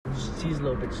tease a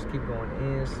little bit. Just keep going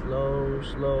in, slow,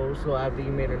 slow, slow. After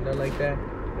you made her nut like that,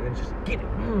 and then just get it,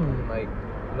 like,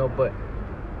 you know. But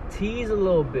tease a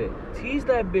little bit. Tease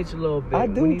that bitch a little bit. I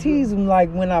do tease them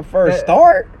like when I first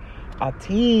start. I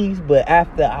tease, but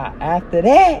after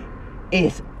that,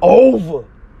 it's over.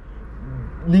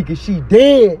 Nigga, she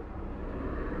dead.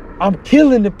 I'm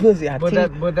killing the pussy.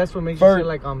 But that's what makes you feel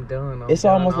like I'm done. It's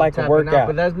almost like a workout.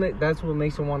 But that's what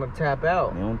makes you want to tap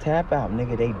out. They don't tap out,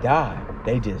 nigga. They die.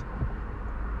 They just,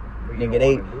 nigga.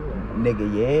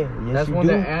 Yeah. Yes, that's you when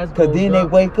do. their ass Cause then they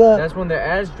wake up. That's when their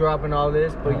ass dropping all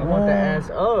this, but you want the ass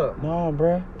up. No,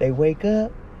 bro. They wake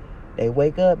up.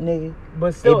 Nigga.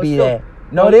 But still, it be that.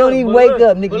 No, they don't even wake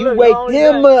up, nigga. You wake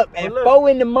them up at 4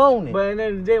 in the morning. But at the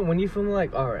end of the day, when you feeling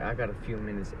like, all right, I got a few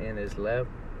minutes in this left,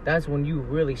 that's when you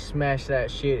really smash that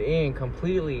shit in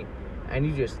completely, and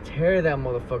you just tear that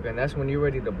motherfucker, and that's when you're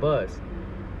ready to bust.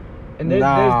 And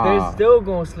they're still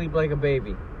gonna sleep like a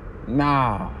baby.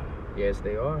 Nah. Yes,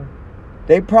 they are.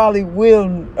 They probably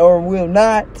will or will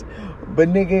not, but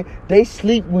nigga, they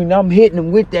sleep when I'm hitting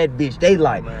them with that bitch. They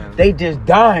like, they just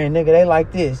dying, nigga. They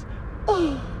like this.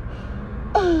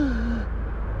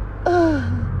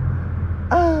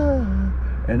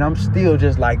 And I'm still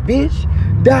just like, bitch,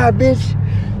 die, bitch,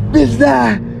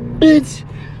 die, bitch,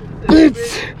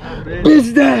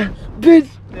 die, bitch.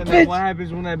 And then what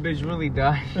happens when that bitch really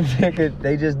dies?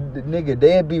 Nigga,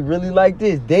 they'd be really like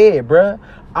this, dead, bruh.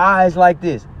 Eyes like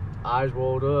this. Eyes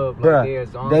rolled up, bruh. Like they're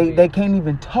zombies. They can't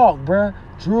even talk, bruh.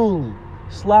 Drooling,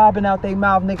 slobbing out their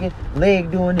mouth, nigga. Leg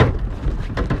doing it.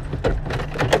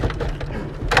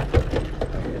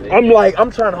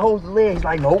 I'm trying to hold the legs,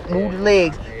 like, nope, move the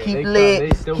legs. Keep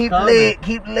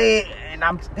the leg, and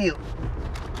I'm still.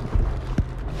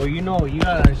 Well, you know, you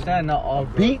gotta understand, not all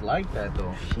girls like that,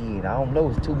 though. Shit, I don't know,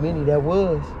 it's too many that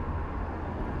was.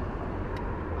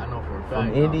 I know for a fact.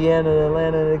 From Indiana to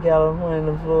Atlanta to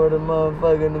California to Florida,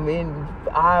 motherfucking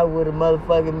Iowa to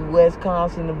motherfucking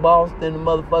Wisconsin to Boston to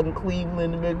motherfucking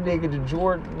Cleveland, nigga to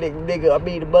Georgia, nigga, I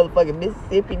mean the motherfucking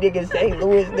Mississippi, nigga, St.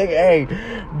 Louis, nigga, hey,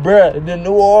 bruh, the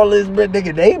New Orleans, bruh,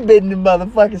 nigga, they been the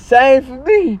motherfucking same for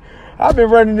me. I've been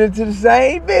running into the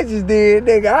same bitches then,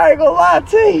 nigga, I ain't gonna lie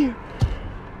to you.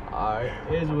 Alright,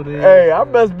 here's what it is. Hey, I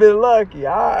must been lucky.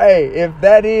 Hey, if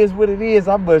that is what it is,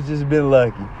 I must just been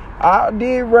lucky. I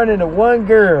did run into one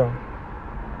girl.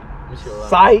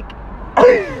 Psych.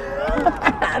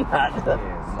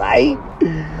 Psych.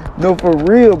 No, for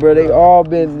real, bro. They all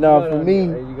been, for me,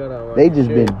 they just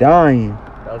been dying.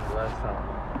 That was the last time.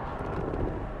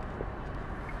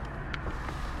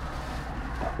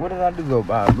 What did I do go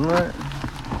buy? Blunt?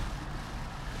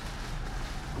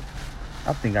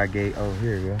 I think I gave,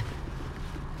 here you go.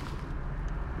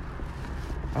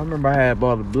 I remember I had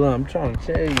bought a blunt. I'm trying to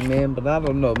tell you, man, but I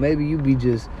don't know. Maybe you be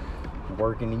just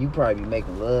working and you probably be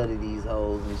making love to these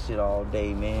hoes and shit all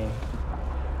day, man.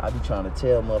 I be trying to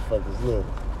tell motherfuckers, look,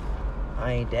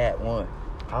 I ain't that one.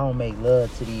 I don't make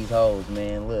love to these hoes,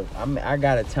 man. Look, I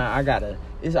got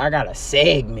a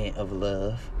segment of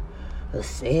love. A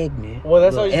segment. Well,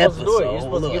 that's how you're supposed to do it. You're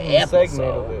supposed to give them a segment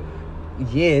of it.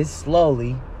 Yes,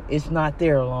 slowly. It's not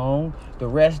there long. The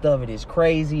rest of it is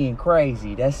crazy and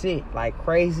crazy. That's it. Like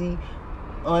crazy,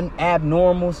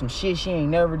 abnormal, some shit she ain't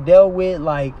never dealt with.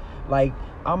 Like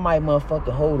I might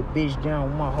motherfucking hold a bitch down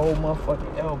with my whole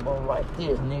motherfucking elbow like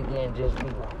this, nigga, and just be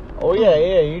like, oh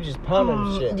yeah, you just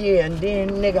pounding shit. Yeah, and then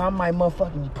nigga, I might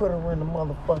motherfucking put her in the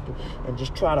motherfucking and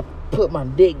just try to put my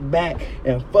dick back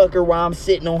and fuck her while I'm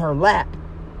sitting on her lap.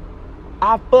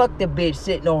 I fucked the bitch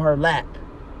sitting on her lap.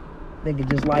 Nigga,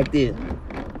 just like this.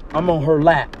 I'm on her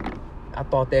lap. I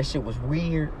thought that shit was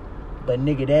weird, but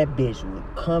nigga, that bitch was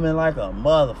coming like a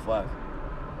motherfucker.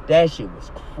 That shit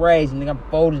was crazy, nigga. I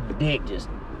folded the dick,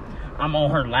 I'm on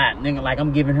her lap, nigga, like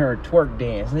I'm giving her a twerk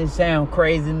dance. And it sound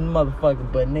crazy in the motherfucker,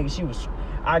 but nigga,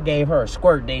 I gave her a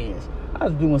squirt dance. I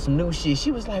was doing some new shit.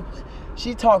 She was like,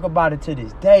 she talk about it to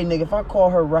this day, nigga. If I call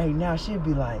her right now, she'll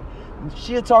be like,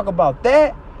 she'll talk about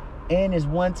that. And this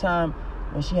one time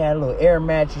when she had a little air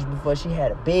mattress before she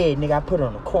had a bed, nigga, I put her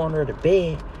on the corner of the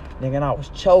bed, nigga, and I was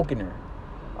choking her.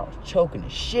 I was choking the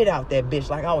shit out that bitch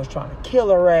like I was trying to kill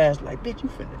her ass. Like, bitch, you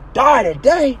finna die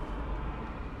today.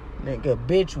 Nigga,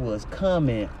 bitch was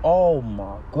coming. Oh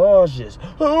my gosh, just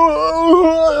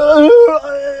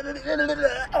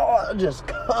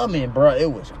coming, bro.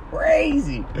 It was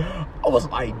crazy. I was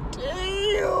like,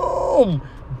 damn.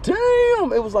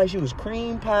 It was like she was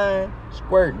cream pie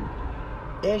squirting.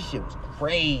 That shit was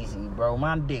crazy, bro.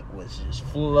 My dick was just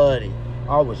flooded.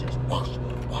 I was just wash.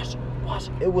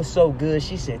 It was so good.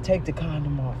 She said, take the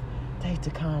condom off. Take the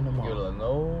condom off. You're like,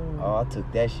 no. Oh, I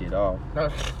took that shit off.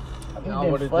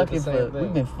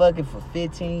 We've been fucking for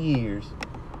 15 years.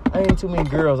 Ain't too many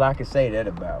girls I can say that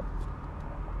about.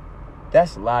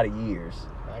 That's a lot of years.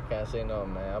 I can't say no,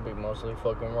 man. I'll be mostly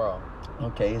fucking raw.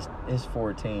 Okay, it's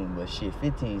 14, but shit,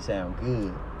 15 sound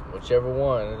good. Whichever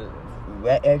one.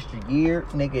 That extra year,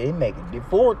 nigga, it make a difference.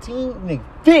 14, nigga,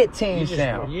 15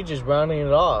 sound. You just rounding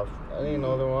it off. I didn't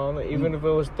know the wrong. Even if it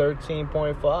was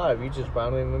 13.5, you just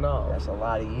rounding it off. That's a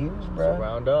lot of years, bro.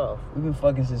 Round off. We've been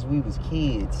fucking since we was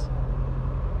kids.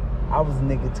 I was a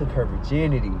nigga took her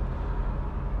virginity,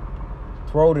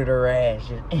 throated her ass,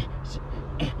 just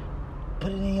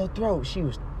put it in your throat. She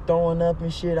was throwing up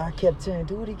and shit. I kept telling,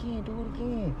 do it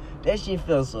again. That shit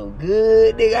felt so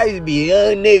good, nigga. I used to be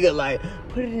a young nigga, like,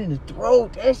 put it in the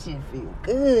throat. That shit feel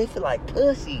good. It feel like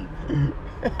pussy.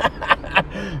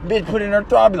 Bitch put it in her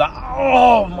throat. I'd be like,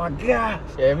 oh my god.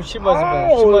 Yeah, I mean, she must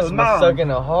have been sucking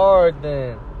it hard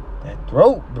then. That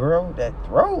throat, bro. That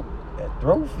throat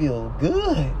feel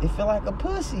good. It feel like a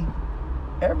pussy.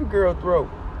 Every girl throat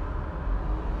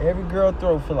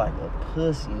feel like a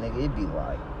pussy, nigga. It be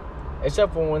like.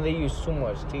 Except for when they use too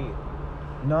much teeth.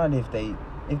 Not if they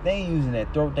ain't using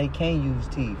that throat, they can't use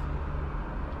teeth.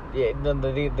 Yeah,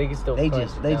 they can still. They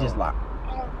just like,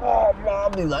 oh, I'll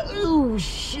be like, oh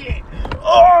shit,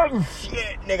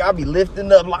 nigga. I'll be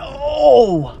lifting up like,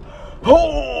 oh.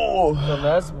 So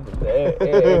that's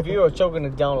if you were choking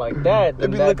it down like that,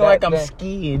 it be looking like I'm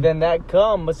skiing. Then that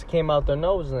cum must have came out their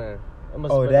nose then.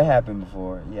 That happened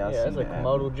before. Yeah, I it's like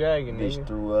Komodo dragon. Bitch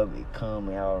threw up, it come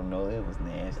out. I don't know. It was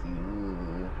nasty.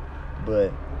 Ooh.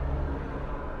 But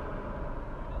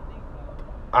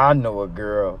I know a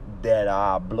girl that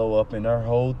I blow up in her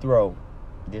whole throat.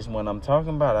 This one I'm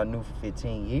talking about, I knew for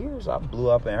 15 years. I blew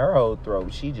up in her whole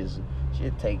throat. She'd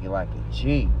take it like a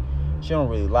G. She don't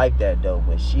really like that though,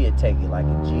 but she'd take it like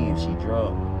a G if she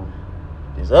drunk.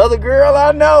 This other girl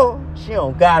I know, she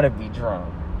don't gotta be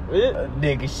drunk.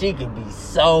 Nigga, she can be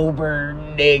sober,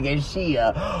 nigga.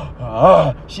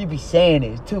 She be saying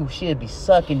it too. She'll be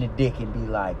sucking the dick and be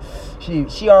like,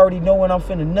 she already know when I'm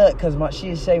finna nut, cause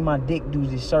she'll say my dick do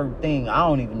this certain thing I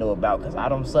don't even know about, cause I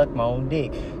don't suck my own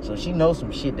dick. So she knows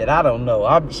some shit that I don't know.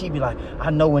 She be like, I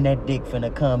know when that dick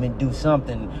finna come and do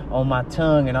something on my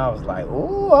tongue, and I was like,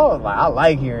 ooh, I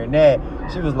like hearing that.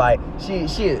 She was like,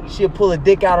 she'll pull a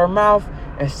dick out her mouth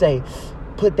and say,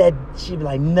 put that, she be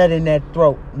like, nut in that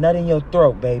throat. Nut in your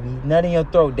throat, baby. Nut in your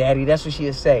throat, daddy. That's what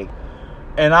she'll say.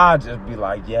 And I'll just be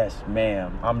like, yes,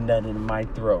 ma'am. I'm nutting in my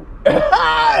throat.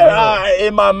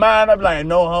 In my mind, I'm like,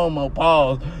 no homo,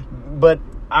 pause. But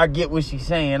I get what she's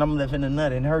saying. I'm lifting a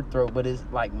nut in her throat, but it's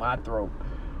like my throat.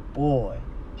 Boy,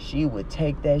 she would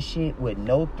take that shit with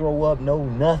no throw up, no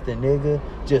nothing, nigga.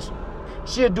 Just,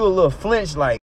 she'll do a little flinch like,